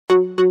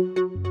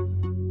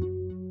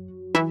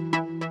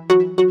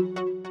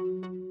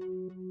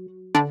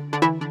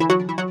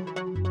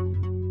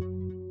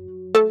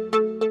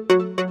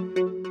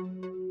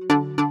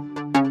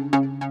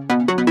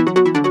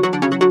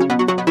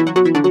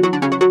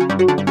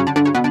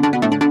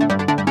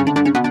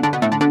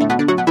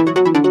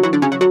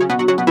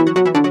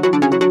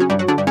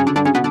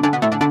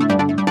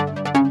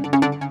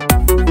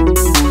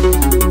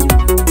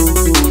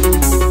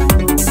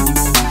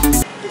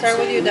Start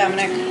with you,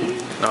 Dominic.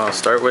 No,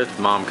 start with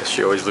mom because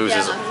she always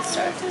loses.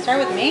 Yeah,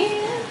 start with me.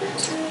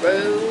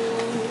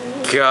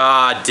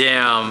 God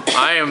damn!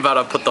 I am about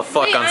to put the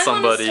fuck on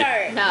somebody. No,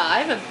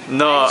 I have a.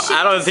 No,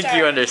 I don't think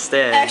you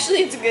understand. Actually,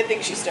 it's a good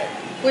thing she started.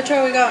 Which way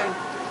are we going?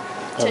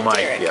 Oh my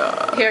Derek.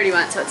 god. He already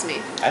went, so it's me.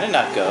 I did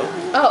not go.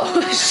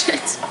 Oh, shit.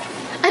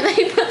 I thought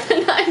you put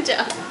the 9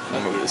 down.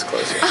 I'll move this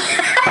closer.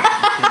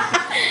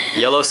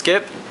 Yellow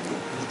skip.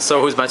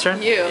 So who's my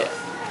turn? You.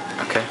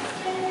 Yeah. Okay.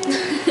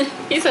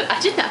 He said, I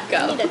did not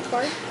go. Need a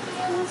cord?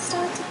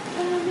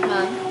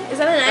 Mom. Is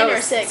that a 9 Oh,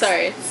 or 6?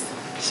 Sorry.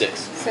 6.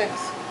 6.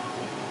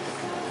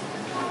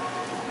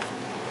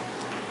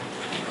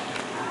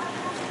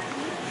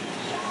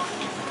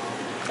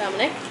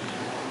 Dominic?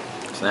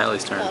 It's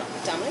Natalie's turn. Oh,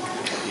 Dominic?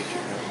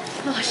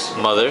 Oh, shit.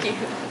 Mother.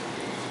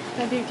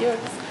 I do yours.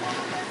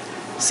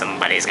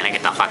 Somebody's gonna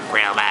get the fuck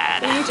real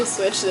bad. We need to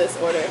switch this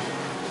order.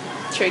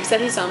 Trig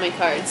said he saw my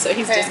card, so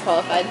he's Okay.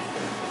 disqualified.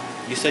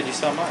 You said you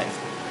saw mine.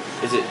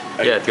 Is it?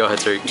 are Yeah, go ahead,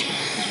 Tariq.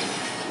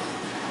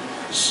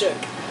 Shook.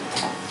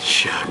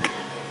 Shook.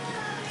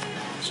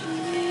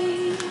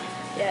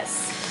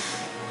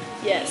 Yes.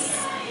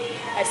 Yes.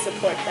 I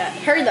support that.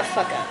 Hurry the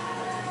fuck up.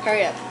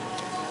 Hurry up.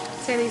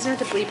 Sandy, he's gonna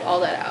have to bleep all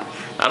that out.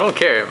 I don't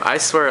care. I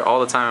swear it all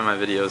the time in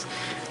my videos.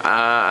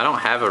 I don't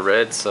have a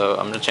red, so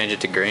I'm gonna change it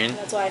to green.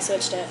 That's why I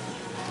switched it.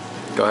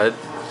 Go ahead.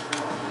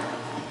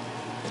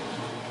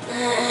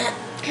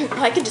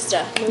 I could just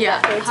move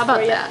Yeah, backwards how about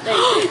for you. that?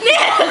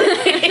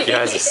 There you You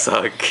guys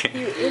suck. go.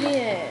 You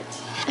idiot.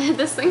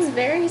 This thing's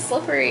very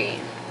slippery.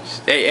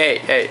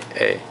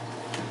 Hey.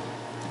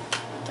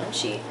 Don't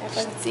cheat. I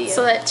fucking see you.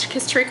 So that,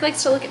 because Trig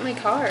likes to look at my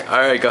card. All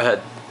right, go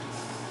ahead.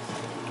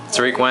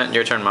 Tariq went.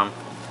 Your turn, mom.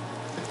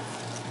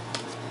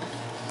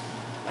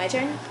 My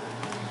turn?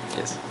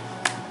 Yes.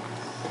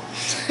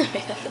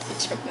 Wait, that's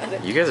really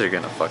dramatic. You guys are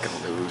gonna fucking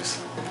lose.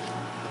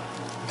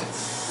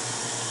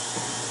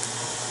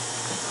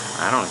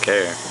 I don't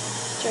care.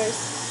 Cheers.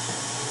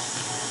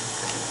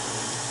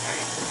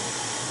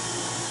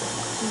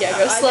 Yeah,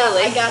 go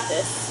slowly. I got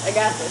this.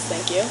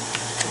 Thank you.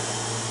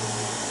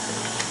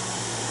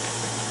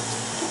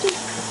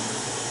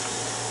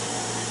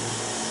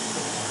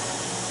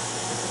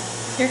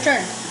 Your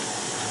turn.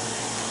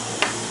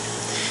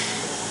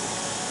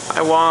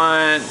 I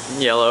want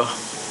yellow.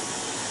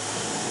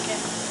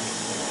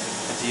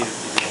 That's you.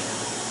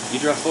 You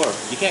draw 4.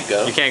 You can't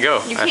go. You can't go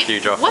after you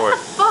draw 4. What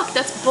the fuck?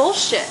 That's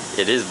bullshit.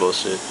 It is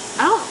bullshit.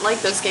 I don't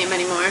like this game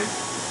anymore.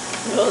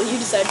 Well, you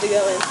decided to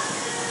go in.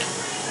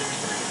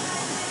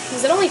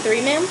 Is it only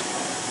 3, ma'am?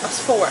 That's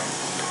 4.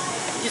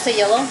 Did you say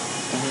yellow?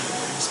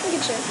 Just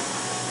making sure.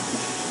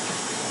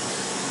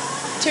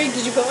 Terry,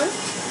 did you put one?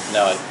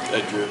 No,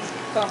 I drew.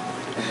 Go.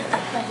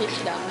 I hate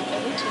you, Dominic. I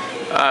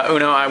hate you.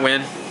 Uno, I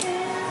win.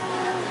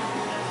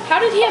 How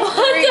did he have What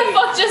the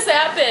fuck just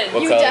happened?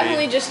 What You color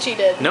definitely just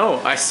cheated. No,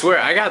 I swear,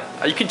 I got.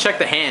 You can check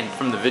the hand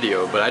from the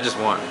video, but I just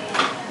won.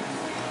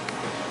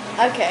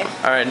 Okay.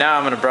 All right, now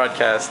I'm gonna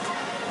broadcast.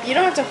 You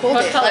don't have to hold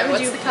What it. color? Why would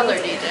What's you the color,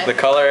 hold it? DJ? The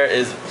color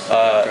is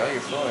Draw your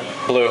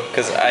 4. blue,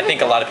 because I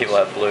think a lot of people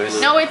have blues.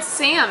 No, it's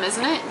Sam,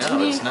 isn't it? No,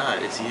 Didn't it's you-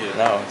 not. It's you.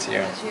 No, it's you.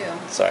 That's you.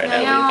 Sorry, No,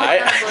 Natalie.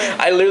 it's not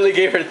blue. I literally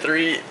gave her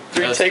three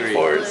That's take 3.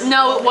 4s.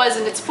 No, it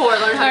wasn't. It's 4.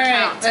 Learn how All to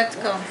right, count. let's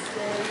go.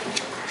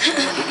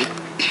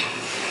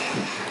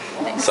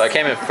 So I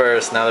came in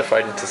first. Now they're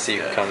fighting to see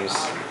who comes.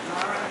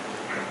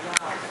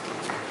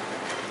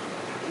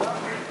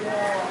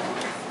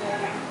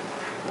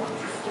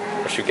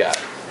 What you got?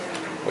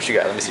 What you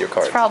got? Let me see your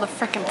card. For all the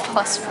freaking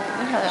plus 4. Look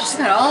at She's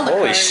that. got all the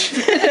Holy cards.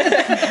 shit!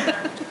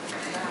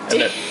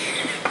 And then-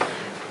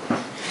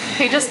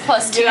 He just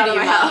plus 2 Get out to of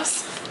you, my Mom.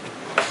 house.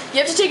 You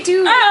have to take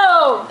 2.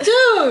 Oh!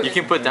 Dude! you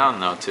can put down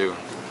though too.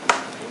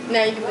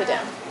 Now you can put it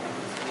down.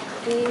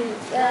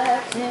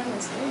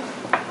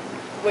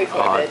 Wait for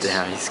Oh it, bitch.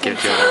 damn, he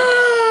skipped you.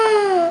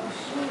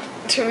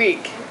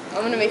 Tariq,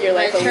 I'm gonna make your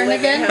life a turn living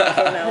again? hell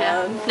from now Yeah.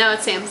 on. No,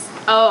 it's Sam's.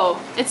 Oh,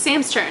 it's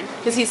Sam's turn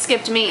because he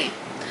skipped me.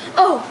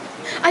 Oh!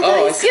 I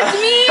thought you skipped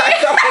me!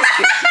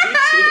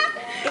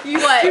 You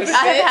what? I bitch.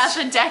 have half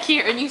a deck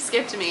here and you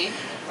skipped me.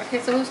 Okay,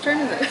 so whose turn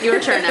is it? Your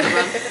turn,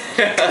 everyone.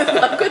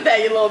 Fuck with that,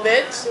 you little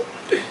bitch.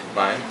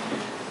 Mine.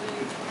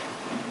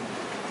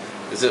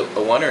 Is it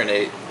a 1 or an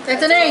 8?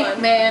 It's an 8,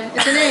 man.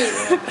 It's an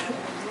 8.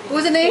 It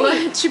was an 8.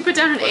 What? She put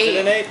down an Was 8. it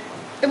an 8?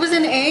 It was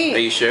an Are 8.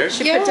 you sure?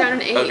 She Yeah. put down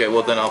an 8. Okay,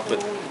 well then I'll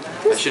put.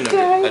 I shouldn't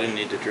have. I didn't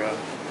need to draw.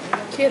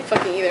 She had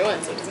fucking either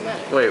one, so it doesn't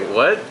matter. Wait,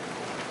 what?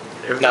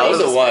 No, it was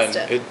a just 1. missed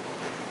it. It,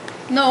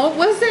 No, it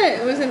wasn't.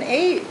 It was an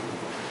 8.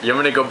 You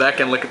want me to go back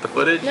and look at the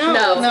footage? No,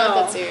 No. it's not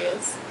that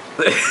serious.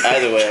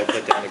 Either way, I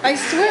put down a I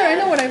swear I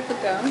know what I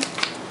put down.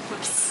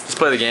 Let's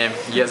play the game.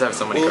 You guys have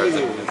so many cards.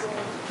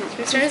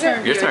 Whose turn is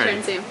it? Your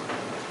turn. Sam.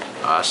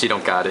 She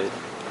don't got it.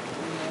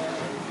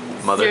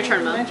 It's Mother. your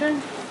turn, My Mom.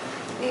 turn?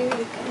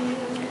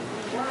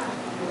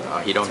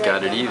 He don't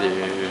got it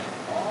either.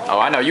 Oh,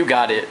 I know you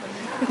got it.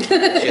 She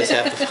just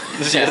have to.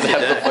 She doesn't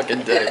have the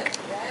fucking deck.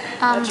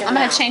 I'm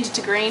gonna change it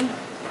to green.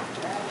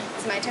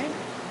 It's my turn.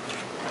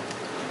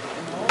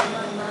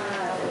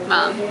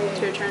 Mom,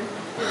 it's your turn.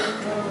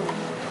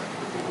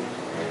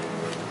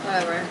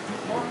 Whatever.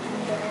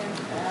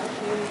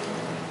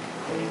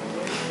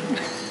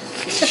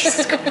 She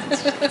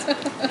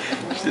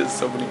has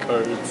so many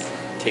cards.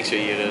 Takes her a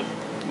year to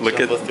Look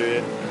shuffle at- through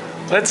it.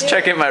 Let's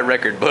check in my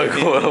record book.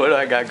 What do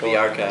I got going? The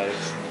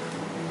archives.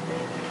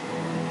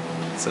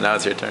 So now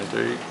it's your turn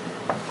 3.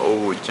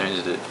 Oh, we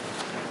changed it.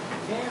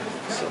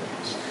 So,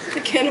 I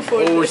can't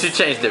afford Oh, this. she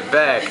changed it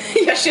back.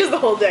 Yeah, she has the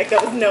whole deck.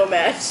 That was no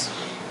match.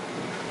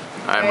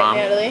 Alright, Alright, Mom.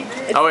 Natalie.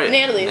 It's Oh, wait.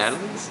 Natalie's.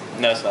 Natalie's?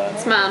 no, it's not.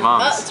 It's Mom. Oh,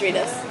 Mom's. it's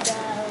Rita's.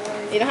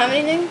 You don't have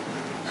anything?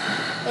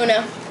 Oh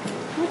no.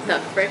 What the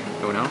frick?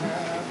 Oh, no?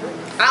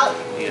 Out.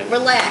 Yeah.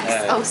 Relax.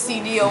 Yeah.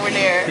 OCD over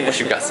there. What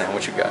you got, Sam?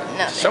 What you got?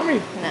 Nothing. Show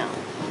me. No.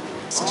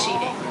 It's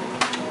cheating.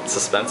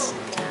 Suspense.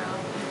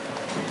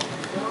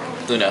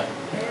 Luna.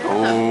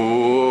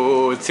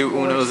 Oh, 2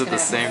 Unos at the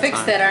same Fix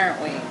time. that,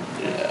 aren't we?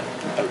 Yeah.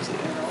 I was there.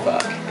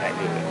 Fuck. I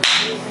knew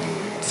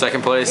it.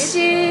 Second place.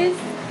 Bitches.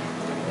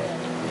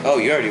 Oh,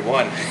 you already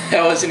won.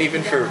 That wasn't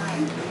even for.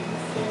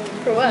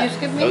 For what? You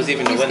skipped me? That was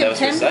even You the win. That was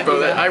for skipped 10? second.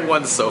 Bro, I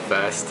won so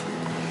fast.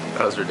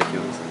 That was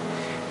ridiculous.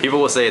 People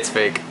will say it's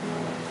fake.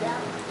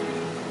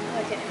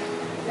 Okay.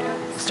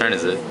 Whose turn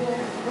is it?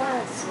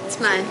 It's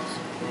mine.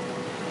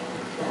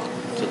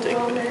 So take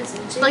it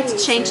back. Would you like to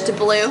change to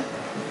blue?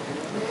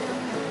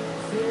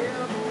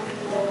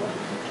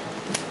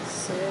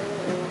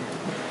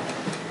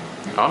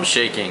 Oh, I'm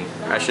shaking.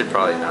 I should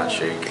probably not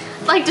shake.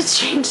 I'd like to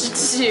change it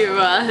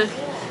to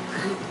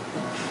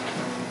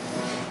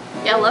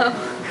yellow.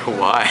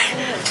 Why?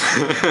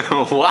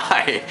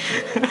 Why?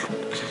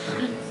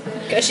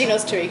 Because she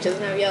knows Tariq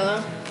doesn't have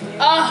yellow.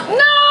 Oh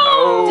no!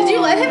 Oh. Did you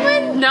let him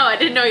win? No, I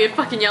didn't know you had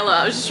fucking yellow.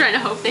 I was just trying to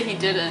hope that he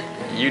didn't.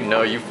 You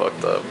know you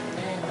fucked up.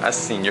 I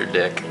seen your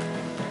dick.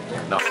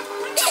 No.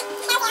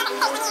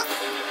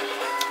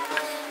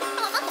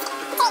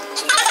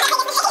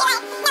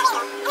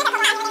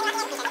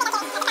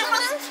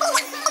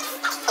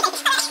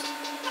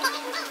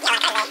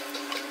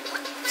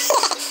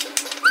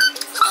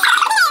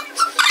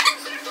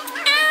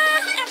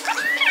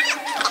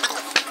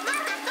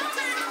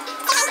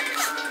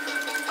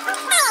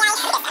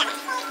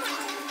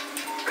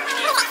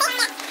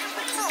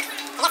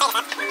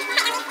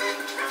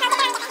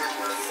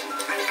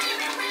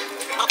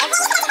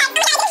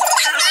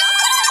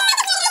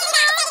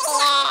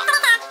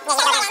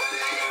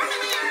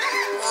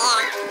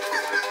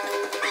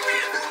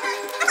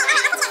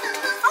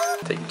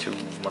 Take 2,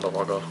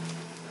 motherfucker.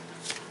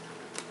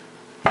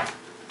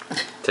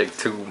 Take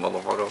 2,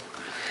 motherfucker.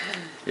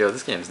 Yo,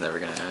 this game's never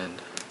gonna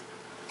end.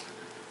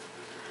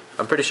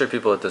 I'm pretty sure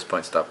people at this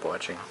point stopped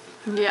watching.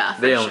 Yeah,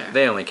 for They sure.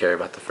 they only care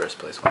about the first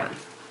place winner.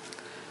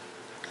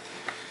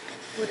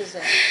 What is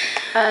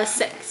that?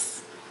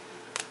 6.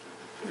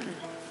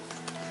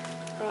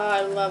 Oh,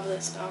 I love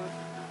this song.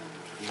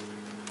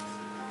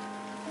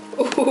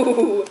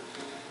 Ooh.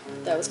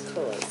 That was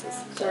close.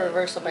 So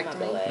reversal back to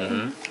me.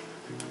 Mm-hmm.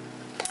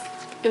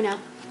 Uno.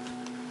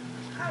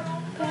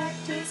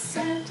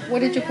 What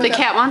did you put The down?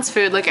 cat wants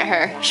food. Look at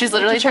her. She's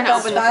literally trying to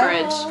open the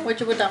fridge. What'd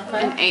you put down?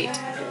 An 5? 8.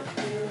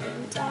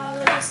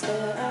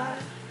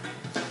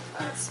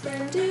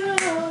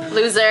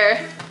 Loser.